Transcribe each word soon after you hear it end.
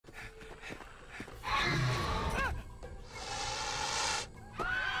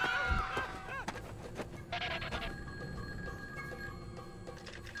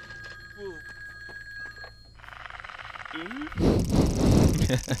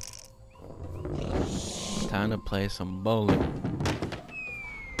Time to play some bowling.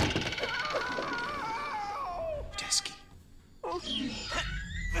 Desky.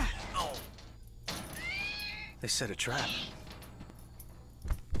 They set a trap.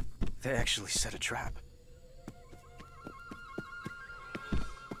 They actually set a trap.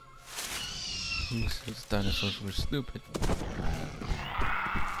 These dinosaurs were stupid.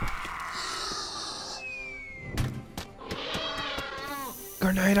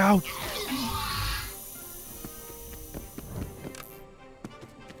 Grenade out!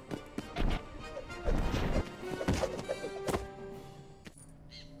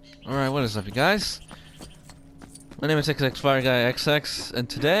 Alright, what is up, you guys? My name is XX5GuyXX, and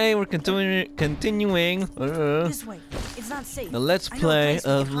today we're continuing This way. It's not safe. the Let's Play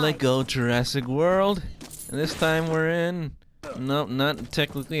of LEGO Jurrasic World. And this time we're in... Nope, not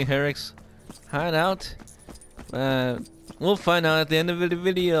technically Eric's hideout. We'll find out at the end of the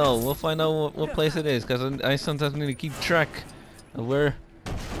video. We'll find out what place it is, because I sometimes need to keep track of where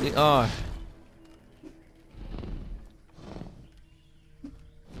we are.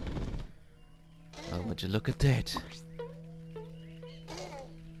 Oh, would you look at that?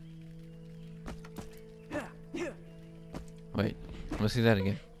 Wait, let's see that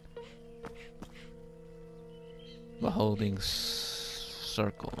again. The holding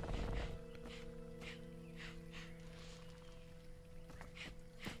circle.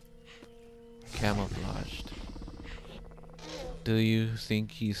 Camouflaged. Do you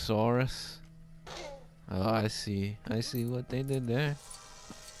think he saw us? Oh, I see. I see what they did there.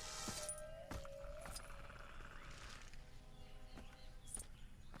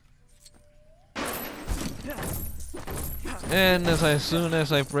 And as soon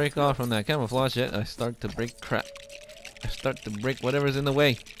as I break off from that camouflage jet, I start to break crap. I start to break whatever's in the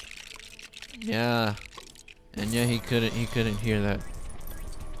way. Yeah. And yeah, he couldn't hear that.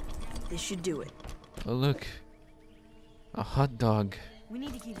 This should do it. Oh look. A hot dog. We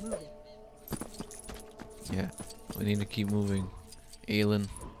need to keep moving. Yeah, we need to keep moving. Alan.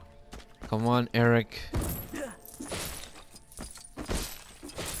 Come on, Eric.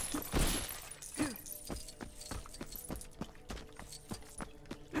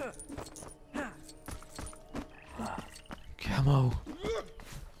 Camo.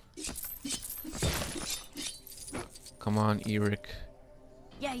 Come on, Eric.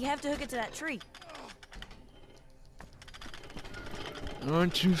 Yeah, you have to hook it to that tree.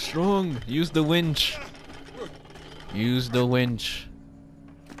 Aren't you strong? Use the winch. Use the winch.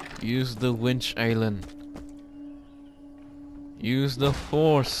 Use the winch, Alan. Use the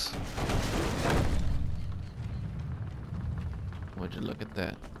force. Would you look at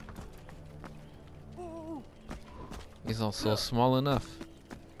that? He's also small enough.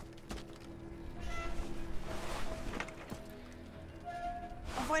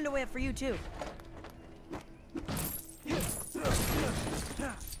 I'll find a way up for you too.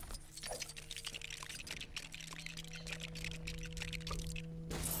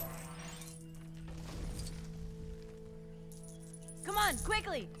 Come on,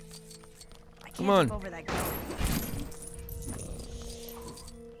 quickly! I can't Come on. jump over that guy.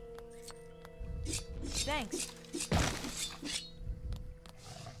 Thanks.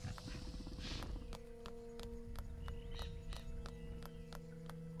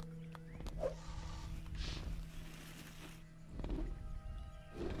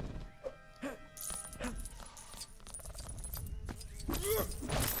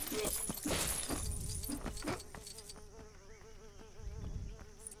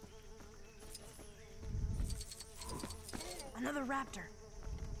 Another raptor.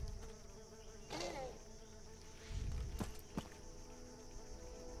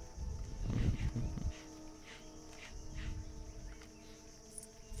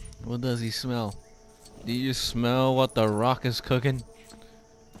 What does he smell? Do you smell what the Rock is cooking?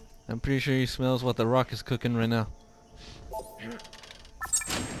 I'm pretty sure he smells what the Rock is cooking right now.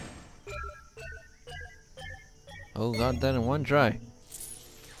 Oh, got that in one try.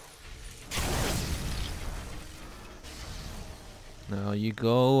 Now you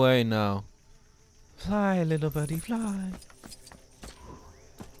go away now. Fly, little buddy, fly.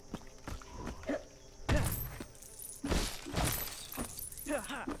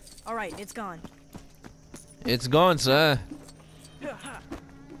 All right, it's gone. It's gone, sir.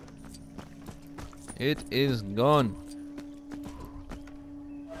 It is gone.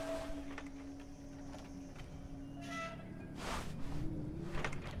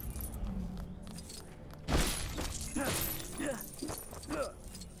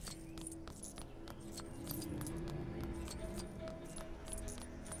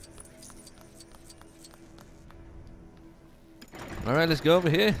 right, let's go over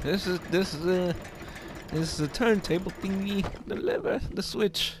here. This is a turntable thingy. The lever, the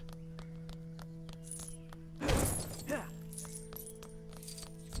switch.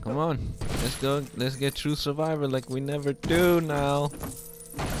 Come on, let's go. Let's get True Survivor like we never do now.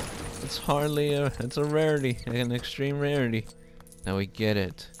 It's hardly it's a rarity, an extreme rarity. Now we get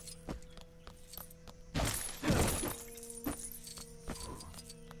it.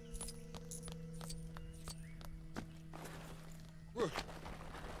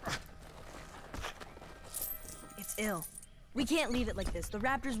 It's ill. We can't leave it like this. The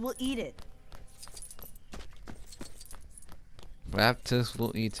raptors will eat it. Raptors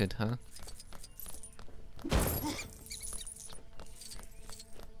will eat it, huh?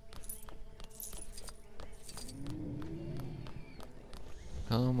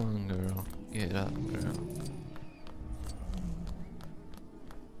 Come on, girl. Get up, girl.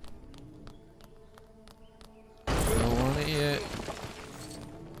 Don't want it yet.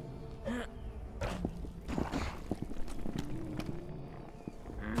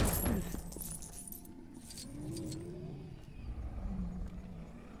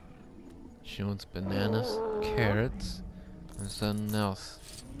 She wants bananas, carrots, and something else.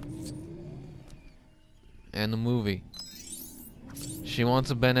 And a movie. She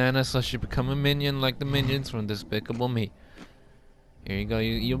wants a banana so she become a minion like the minions from Despicable Me. Here you go.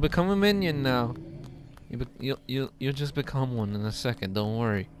 You'll become a minion now. You'll just become one in a second. Don't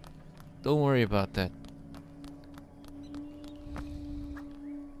worry. Don't worry about that.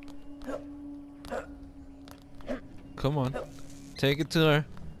 Come on. Take it to her.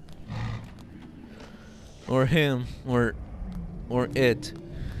 Or him. Or it.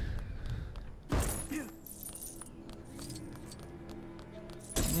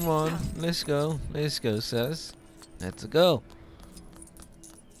 Come on, let's go, sis. Let's go.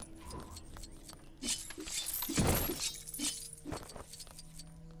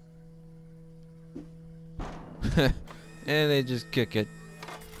 And they just kick it.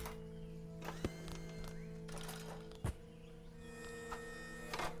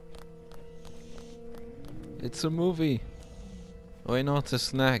 It's a movie. Oh wait, no, it's a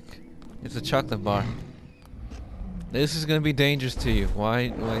snack. It's a chocolate bar. This is gonna be dangerous to you. Why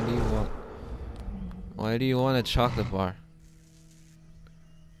do you want a chocolate bar?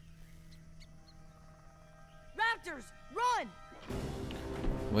 Raptors, run!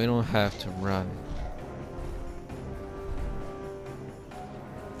 We don't have to run.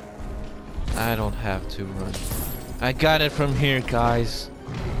 I don't have to run. I got it from here, guys.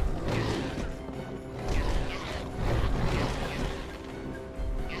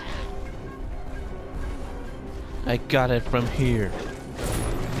 I got it from here.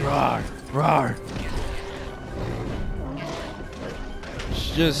 Roar, roar.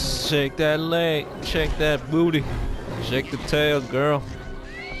 Just shake that leg, shake that booty, shake the tail, girl.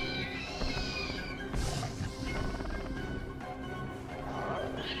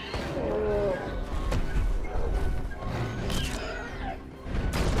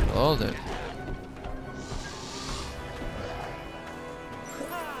 Hold it.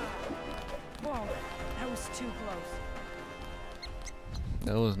 Whoa, that was too close.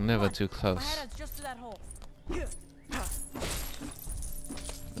 That was never too My close. head is just to that hole.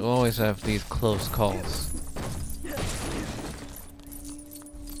 You always have these close calls.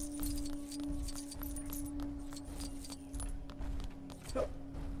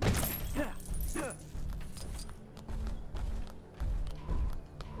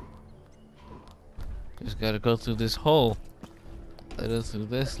 Just gotta go through this hole. Let us through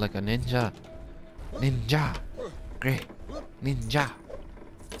this like a ninja. Ninja! Great! Ninja!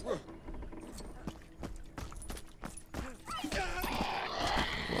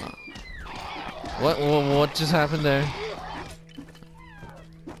 What just happened there?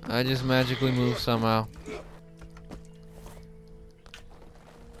 I just magically moved somehow.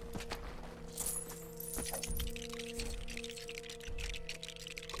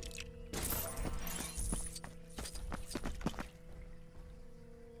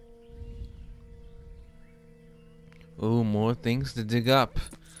 Oh, more things to dig up.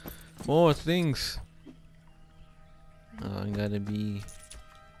 More things. I gotta be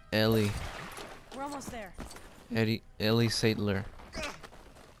Ellie. We're almost there. Ellie Sattler.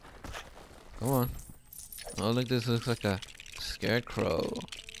 Come on. Oh, look, this looks like a scarecrow.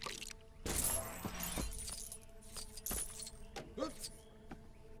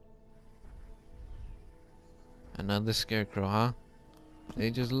 Another scarecrow, huh?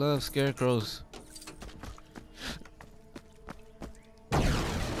 They just love scarecrows.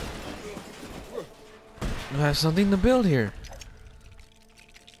 I have something to build here.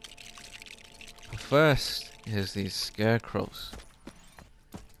 First is these scarecrows.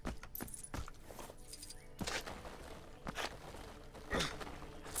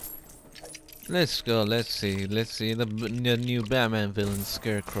 Let's go. Let's see. Let's see the new Batman villain,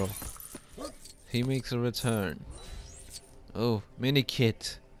 Scarecrow. He makes a return. Oh, mini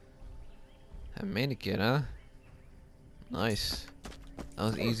kit. A mini kit, huh? Nice. That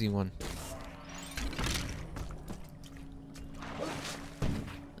was an easy one.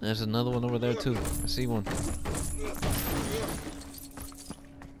 There's another one over there too. I see one.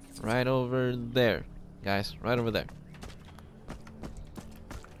 Right over there, guys. Right over there.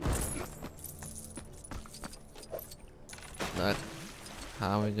 But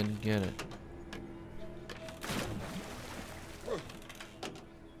how are we gonna get it?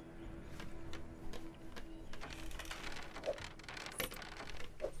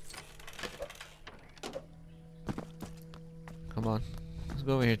 Come on. Let's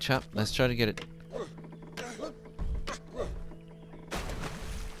go over here, chap. Let's try to get it.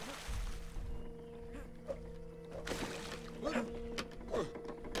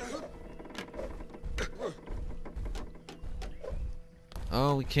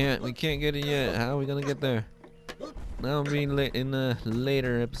 Oh, we can't get it yet. How are we gonna get there? That'll be late in a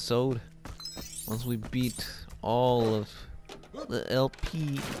later episode. Once we beat all of the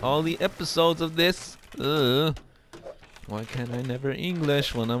LP, all the episodes of this. Why can't I never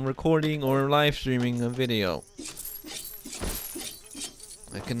English when I'm recording or live streaming a video?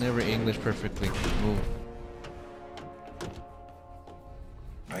 I can never English perfectly. Ooh.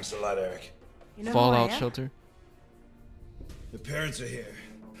 Thanks a lot, Eric. You know Fallout who I am? shelter. The parents are here.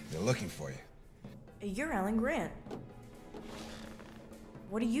 They're looking for you. You're Alan Grant.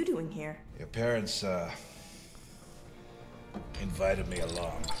 What are you doing here? Your parents, invited me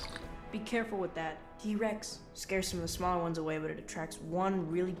along. Be careful with that. T-Rex scares some of the smaller ones away, but it attracts one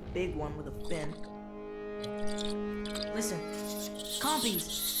really big one with a fin. Listen.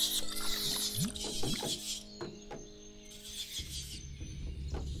 Compies!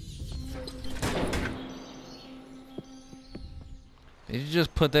 Did you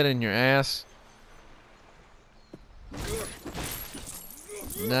just put that in your ass?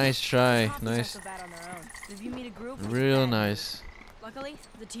 Nice try. Compies Nice. aren't so bad on their own. If you meet a group, it's Real bad. nice. Luckily,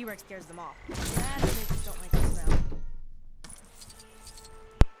 the T-Rex scares them off. Bad snakes don't like the smell.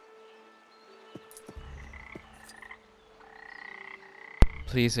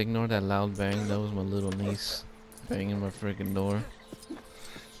 Please ignore that loud bang. That was my little niece banging my freaking door.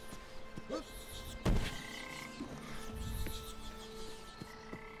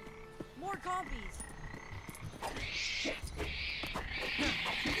 More compies!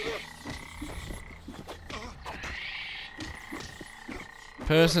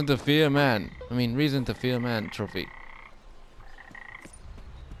 Person to fear man. I mean, reason to fear man trophy.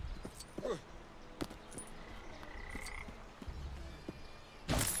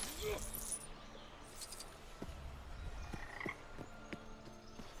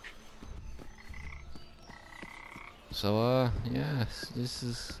 So, yes, this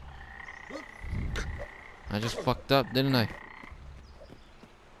is... I just fucked up, didn't I?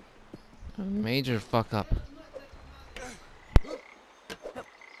 A major fuck up.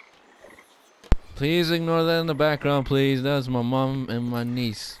 Please ignore that in the background, please. That's my mom and my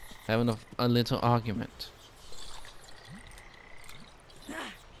niece having a little argument.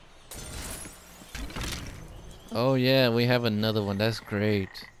 Oh yeah, we have another one. That's great.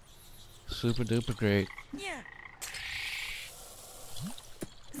 Super duper great. Yeah.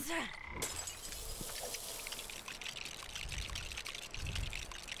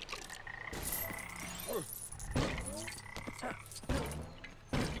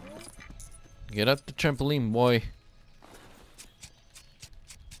 Get up the trampoline, boy.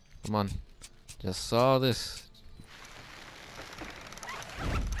 Come on. Just saw this.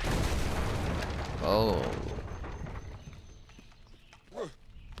 Oh.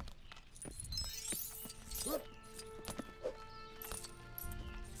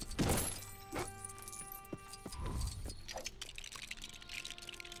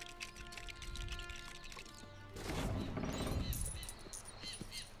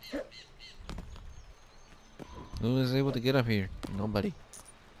 Who is able to get up here? Nobody.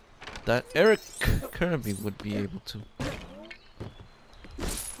 That Eric Kirby would be able to.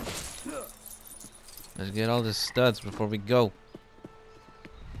 Let's get all the studs before we go.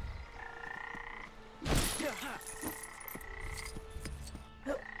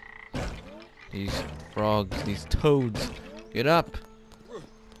 These frogs, these toads, get up!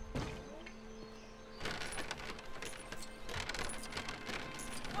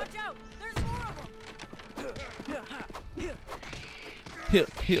 Watch out! There's more of them! Here,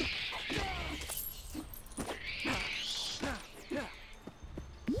 here.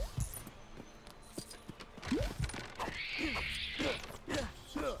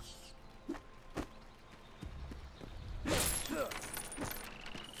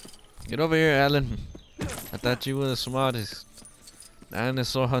 Get over here, Alan. I thought you were the smartest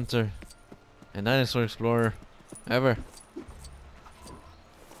dinosaur hunter and dinosaur explorer ever.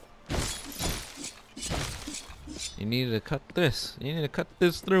 You need to cut this. You need to cut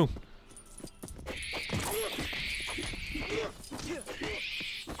this through.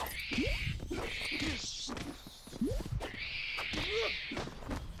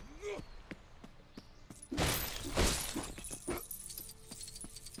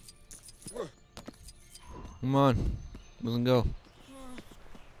 Come on. Doesn't go.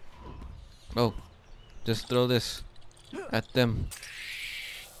 Oh. Just throw this at them.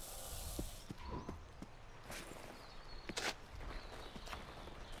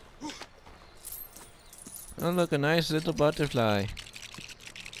 Oh look, a nice little butterfly.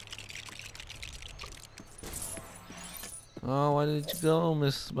 Oh, why did you go,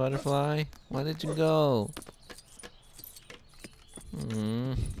 Miss Butterfly? Why did you go?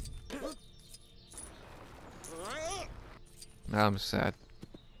 Now I'm sad.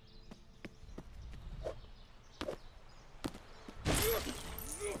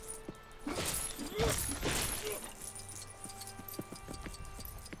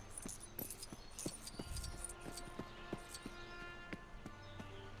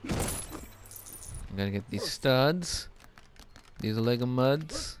 Gotta get these studs. These LEGO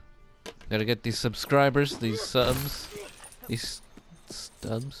muds. Gotta get these subscribers, these subs. These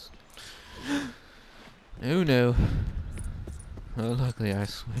stubs. Oh no. Oh, luckily I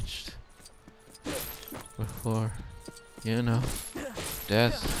switched. Before, you know,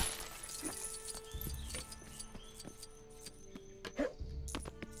 death.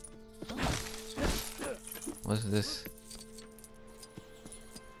 What's this?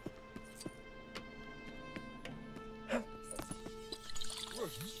 Can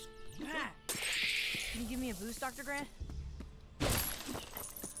you give me a boost, Dr. Grant?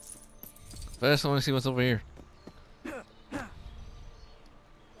 First, I want to see what's over here.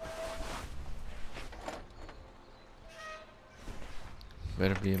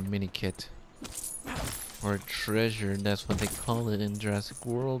 Better be a mini kit. Or a treasure, that's what they call it in Jurassic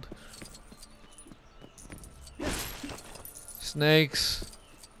World. Snakes!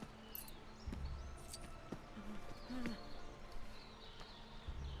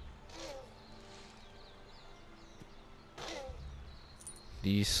 Do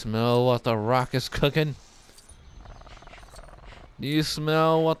you smell what the rock is cooking? Do you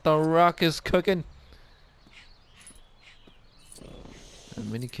smell what the rock is cooking? A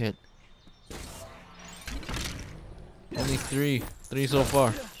mini kit. Only three. Three so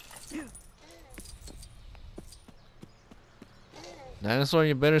far. Dinosaur,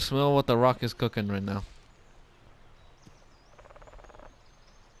 you better smell what the rock is cooking right now.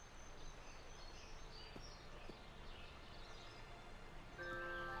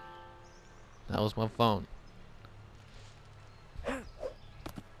 That was my phone.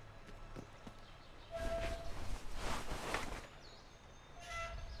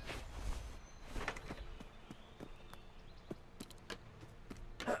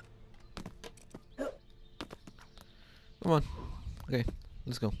 Come on. Okay,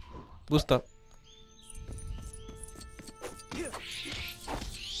 let's go. Boost up.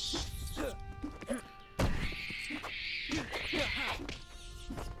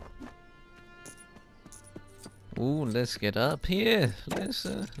 Ooh, let's get up here. Let's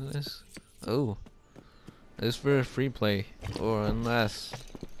oh. This for a free play. Or unless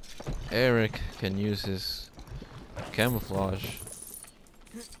Eric can use his camouflage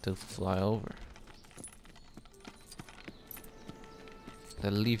to fly over. The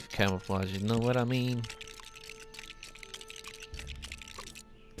leaf camouflage, you know what I mean?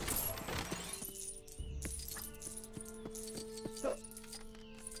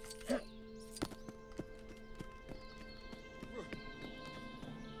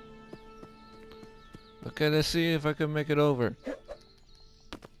 Okay, let's see if I can make it over.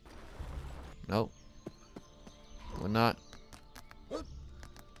 Nope. We're not.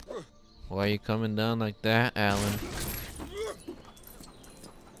 Why are you coming down like that, Alan?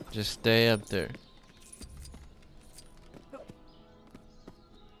 Just stay up there.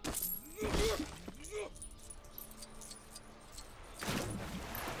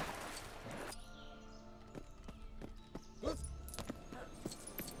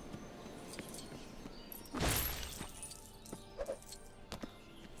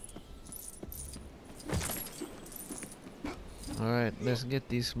 Alright, let's get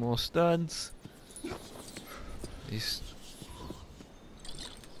these small studs. These.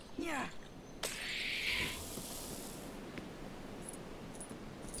 Yeah.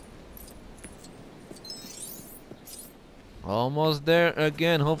 Almost there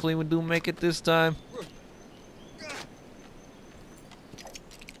again. Hopefully we do make it this time.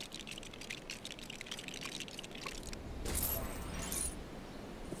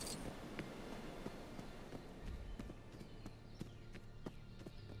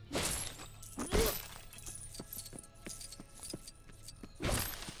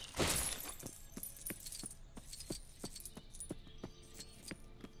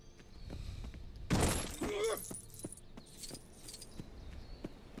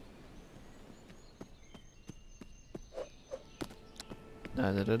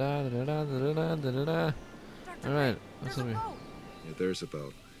 Alright, what's over here? Yeah, there's a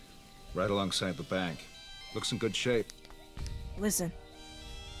boat. Right alongside the bank. Looks in good shape. Listen,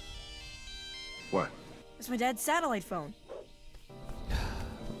 What? it's my dad's satellite phone.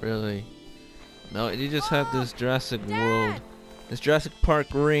 Really? No, you just have this Jurassic World, this Jurassic Park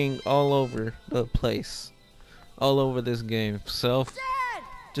ring all over the place, all over this game.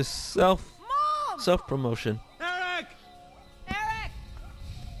 Just self promotion. Eric! Eric!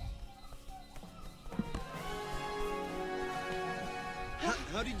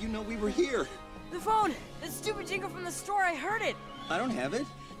 How did you know we were here? The phone! That stupid jingle from the store, I heard it! I don't have it.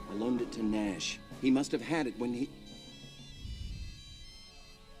 I loaned it to Nash. He must have had it when he...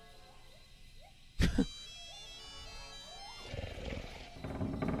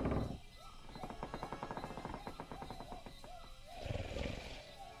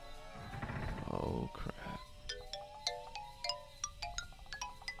 Oh crap!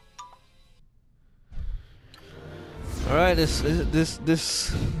 All right, this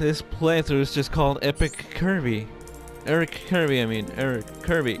playthrough is just called Epic Kirby. Eric Kirby, I mean Eric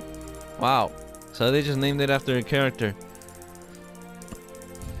Kirby. Wow. So they just named it after a character.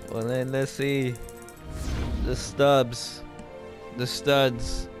 Well then, let's see. The studs.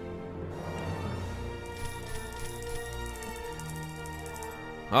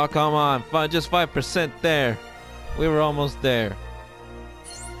 Oh come on, just 5% there. We were almost there.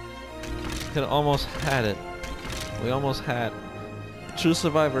 Could almost had it. We almost had True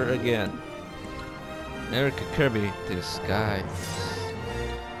Survivor again. Eric Kirby disguise.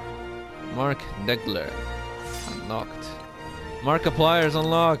 Mark Degler unlocked. Markiplier's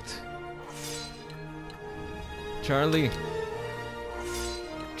unlocked. Charlie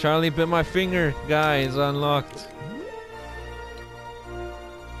bit my finger. Guy is unlocked.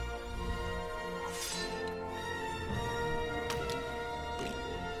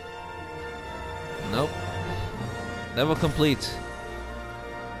 Nope. Level complete.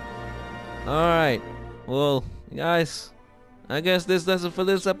 Alright. Well, guys, I guess this does it for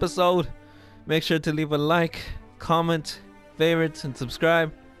this episode. Make sure to leave a like, comment, favorite, and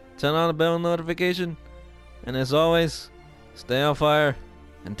subscribe. Turn on the bell notification. And as always, stay on fire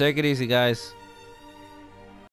and take it easy, guys.